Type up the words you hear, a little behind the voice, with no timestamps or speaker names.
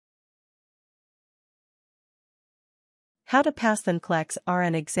How to pass the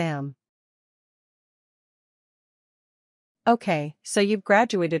NCLEX-RN exam. Okay, so you've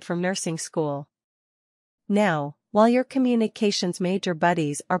graduated from nursing school. Now, while your communications major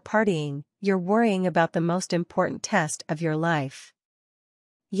buddies are partying, you're worrying about the most important test of your life.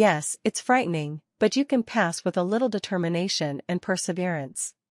 Yes, it's frightening, but you can pass with a little determination and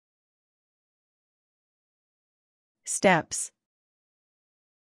perseverance. Steps.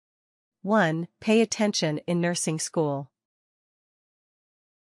 1. Pay attention in nursing school.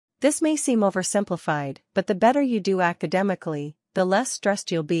 This may seem oversimplified, but the better you do academically, the less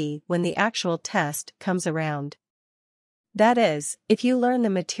stressed you'll be when the actual test comes around. That is, if you learn the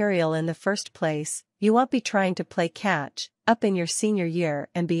material in the first place, you won't be trying to play catch up in your senior year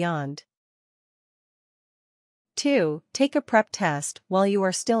and beyond. 2. Take a prep test while you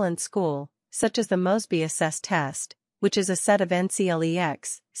are still in school, such as the Mosby Assess Test, which is a set of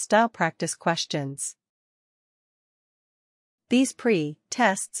NCLEX-style practice questions. These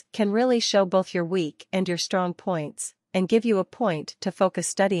pre-tests can really show both your weak and your strong points, and give you a point to focus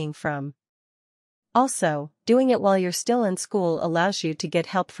studying from. Also, doing it while you're still in school allows you to get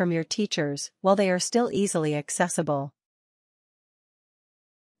help from your teachers while they are still easily accessible.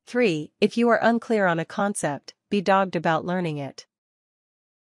 3. If you are unclear on a concept, be dogged about learning it.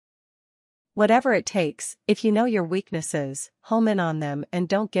 Whatever it takes, if you know your weaknesses, home in on them and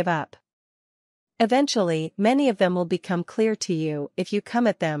don't give up. Eventually, many of them will become clear to you if you come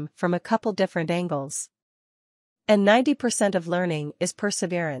at them from a couple different angles. And 90% of learning is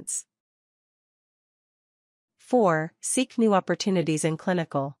perseverance. 4. Seek new opportunities in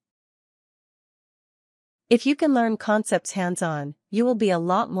clinical. If you can learn concepts hands-on, you will be a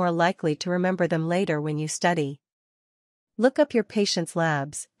lot more likely to remember them later when you study. Look up your patient's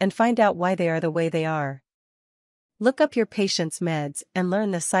labs and find out why they are the way they are. Look up your patient's meds and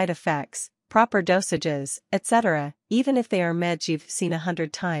learn the side effects, proper dosages, etc., even if they are meds you've seen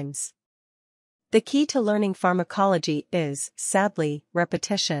 100 times. The key to learning pharmacology is, sadly,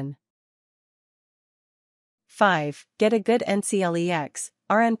 repetition. 5. Get a good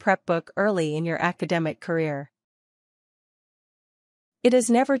NCLEX-RN prep book early in your academic career. It is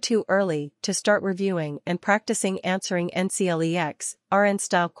never too early to start reviewing and practicing answering NCLEX-RN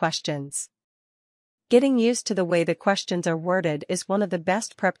style questions. Getting used to the way the questions are worded is one of the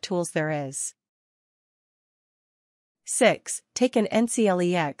best prep tools there is. 6. Take an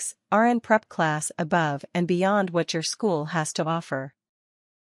NCLEX-RN prep class above and beyond what your school has to offer.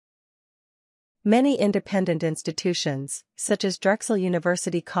 Many independent institutions, such as Drexel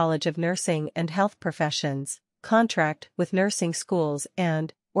University College of Nursing and Health Professions, contract with nursing schools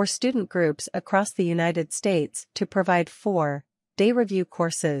and/or student groups across the United States to provide 4-day review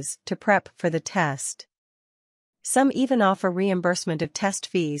courses to prep for the test. Some even offer reimbursement of test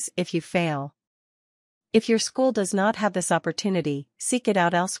fees if you fail. If your school does not have this opportunity, seek it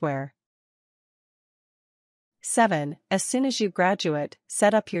out elsewhere. 7. As soon as you graduate,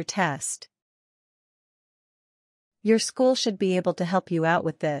 set up your test. Your school should be able to help you out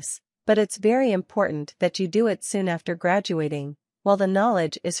with this, but it's very important that you do it soon after graduating, while the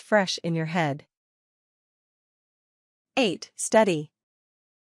knowledge is fresh in your head. 8. Study.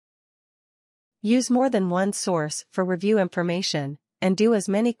 Use more than one source for review information, and do as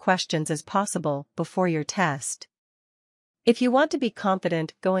many questions as possible before your test. If you want to be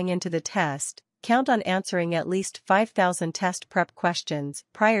confident going into the test, count on answering at least 5,000 test prep questions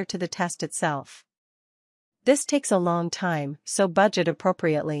prior to the test itself. This takes a long time, so budget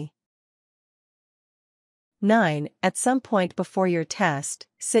appropriately. 9. At some point before your test,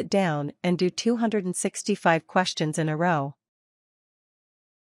 sit down and do 265 questions in a row.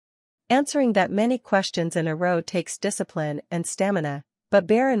 Answering that many questions in a row takes discipline and stamina, but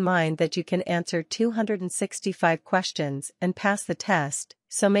bear in mind that you can answer 265 questions and pass the test,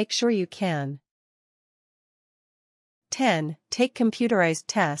 so make sure you can. 10. Take computerized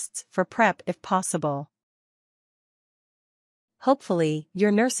tests for prep if possible. Hopefully,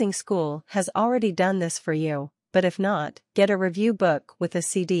 your nursing school has already done this for you, but if not, get a review book with a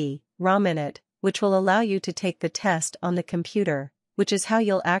CD-ROM in it, which will allow you to take the test on the computer, which is how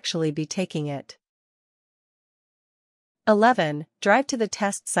you'll actually be taking it. 11. Drive to the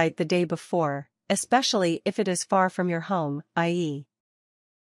test site the day before, especially if it is far from your home, i.e.,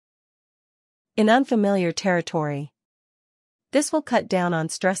 in unfamiliar territory. This will cut down on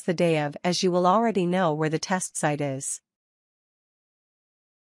stress the day of, as you will already know where the test site is.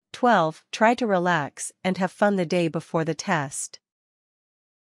 12. Try to relax and have fun the day before the test.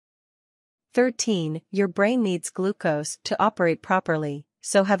 13. Your brain needs glucose to operate properly,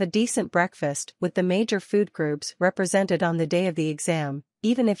 so have a decent breakfast with the major food groups represented on the day of the exam,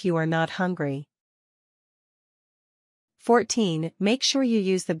 even if you are not hungry. 14. Make sure you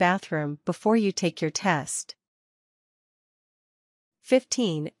use the bathroom before you take your test.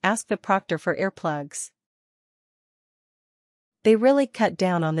 15. Ask the proctor for earplugs. They really cut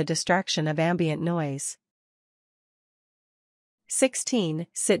down on the distraction of ambient noise. 16.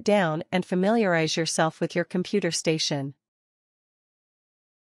 Sit down and familiarize yourself with your computer station.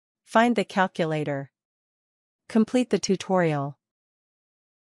 Find the calculator. Complete the tutorial.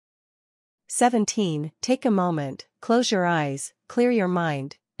 17. Take a moment, close your eyes, clear your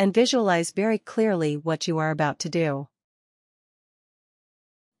mind, and visualize very clearly what you are about to do.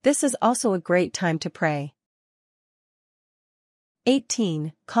 This is also a great time to pray.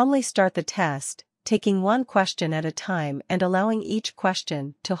 18. Calmly start the test, taking one question at a time and allowing each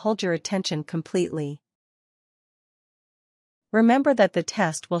question to hold your attention completely. Remember that the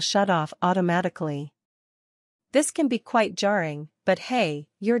test will shut off automatically. This can be quite jarring, but hey,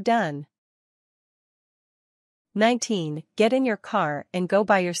 you're done. 19. Get in your car and go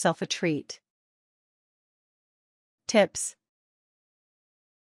buy yourself a treat. Tips.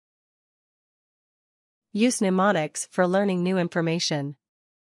 Use mnemonics for learning new information.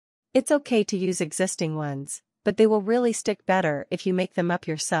 It's okay to use existing ones, but they will really stick better if you make them up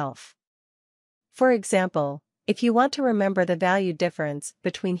yourself. For example, if you want to remember the value difference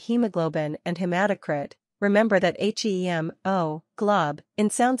between hemoglobin and hematocrit, remember that HEMO, in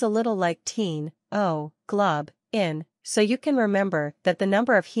sounds a little like teen, glob, in, so you can remember that the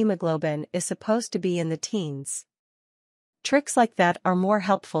number of hemoglobin is supposed to be in the teens. Tricks like that are more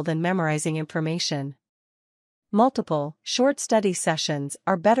helpful than memorizing information. Multiple, short study sessions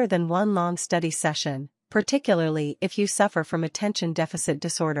are better than one long study session, particularly if you suffer from attention deficit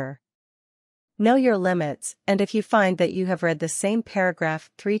disorder. Know your limits, and if you find that you have read the same paragraph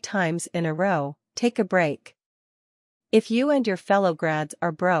 3 times in a row, take a break. If you and your fellow grads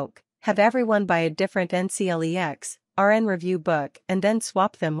are broke, have everyone buy a different NCLEX-RN review book and then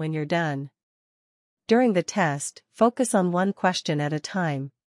swap them when you're done. During the test, focus on one question at a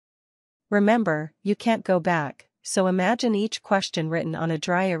time. Remember, you can't go back, so imagine each question written on a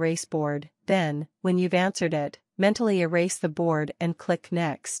dry erase board, then, when you've answered it, mentally erase the board and click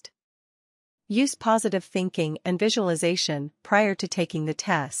Next. Use positive thinking and visualization prior to taking the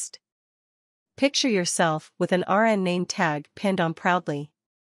test. Picture yourself with an RN name tag pinned on proudly.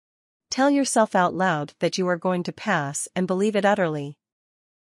 Tell yourself out loud that you are going to pass and believe it utterly.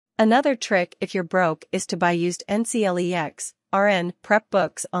 Another trick if you're broke is to buy used NCLEX-RN prep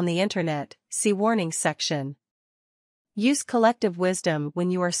books on the internet, see warnings section. Use collective wisdom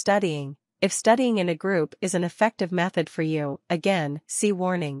when you are studying. If studying in a group is an effective method for you, again, see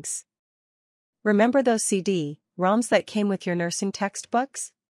warnings. Remember those CD-ROMs that came with your nursing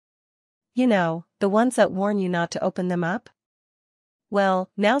textbooks? You know, the ones that warn you not to open them up? Well,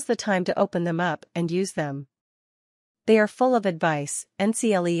 now's the time to open them up and use them. They are full of advice,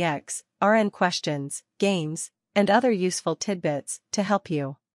 NCLEX-RN questions, games, and other useful tidbits to help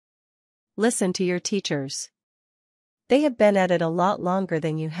you. Listen to your teachers. They have been at it a lot longer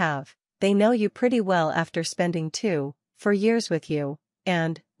than you have. They know you pretty well after spending 4 years with you,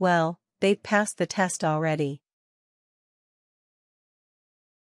 and, well, they've passed the test already.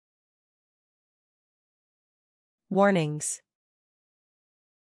 Warnings.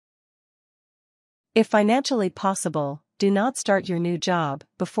 If financially possible, do not start your new job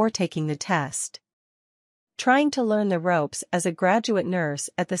before taking the test. Trying to learn the ropes as a graduate nurse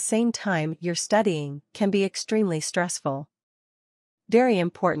at the same time you're studying can be extremely stressful. Very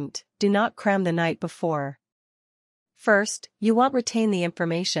important, do not cram the night before. First, you won't retain the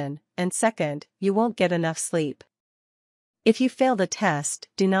information, and second, you won't get enough sleep. If you fail the test,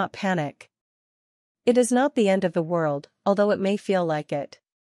 do not panic. It is not the end of the world, although it may feel like it.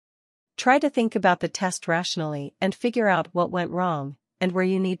 Try to think about the test rationally and figure out what went wrong, and where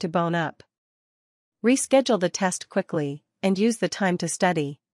you need to bone up. Reschedule the test quickly, and use the time to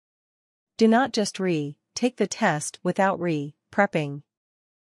study. Do not just take the test without prepping.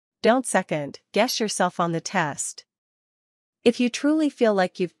 Don't second-guess yourself on the test. If you truly feel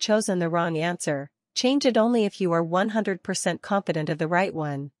like you've chosen the wrong answer, change it only if you are 100% confident of the right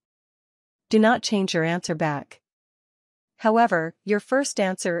one. Do not change your answer back. However, your first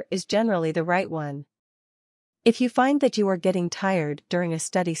answer is generally the right one. If you find that you are getting tired during a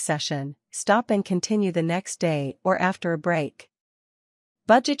study session, stop and continue the next day or after a break.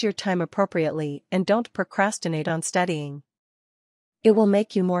 Budget your time appropriately and don't procrastinate on studying. It will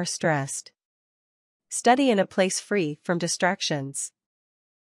make you more stressed. Study in a place free from distractions.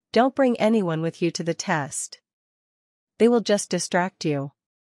 Don't bring anyone with you to the test. They will just distract you.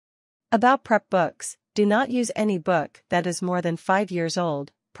 About prep books, do not use any book that is more than 5 years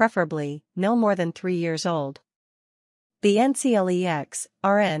old, preferably no more than 3 years old. The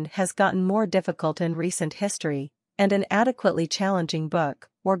NCLEX-RN has gotten more difficult in recent history, and an adequately challenging book,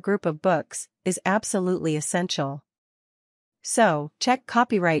 or group of books, is absolutely essential. So, check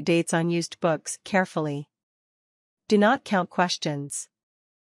copyright dates on used books carefully. Do not count questions.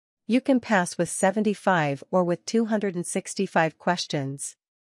 You can pass with 75 or with 265 questions.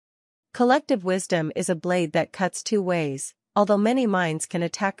 Collective wisdom is a blade that cuts two ways. Although many minds can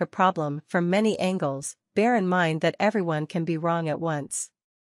attack a problem from many angles, bear in mind that everyone can be wrong at once.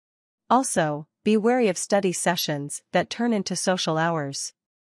 Also, be wary of study sessions that turn into social hours.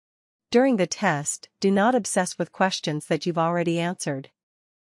 During the test, do not obsess with questions that you've already answered.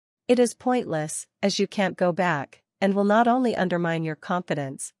 It is pointless, as you can't go back, and will not only undermine your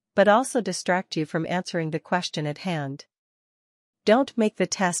confidence, but also distract you from answering the question at hand. Don't make the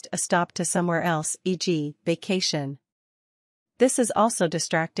test a stop to somewhere else, e.g., vacation. This is also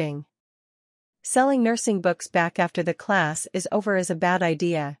distracting. Selling nursing books back after the class is over is a bad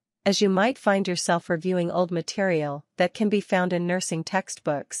idea, as you might find yourself reviewing old material that can be found in nursing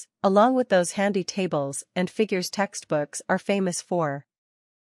textbooks, along with those handy tables and figures textbooks are famous for.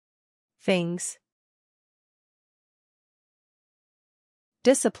 Things.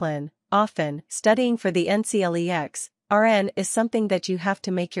 Discipline. Often, studying for the NCLEX-RN is something that you have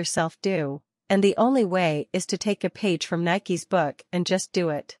to make yourself do, and the only way is to take a page from Nike's book and just do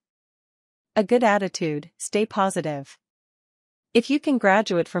it. A good attitude, stay positive. If you can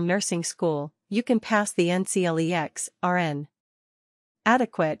graduate from nursing school, you can pass the NCLEX-RN.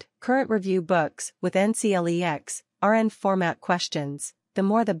 Adequate, current review books with NCLEX-RN format questions, the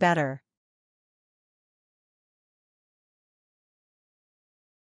more the better.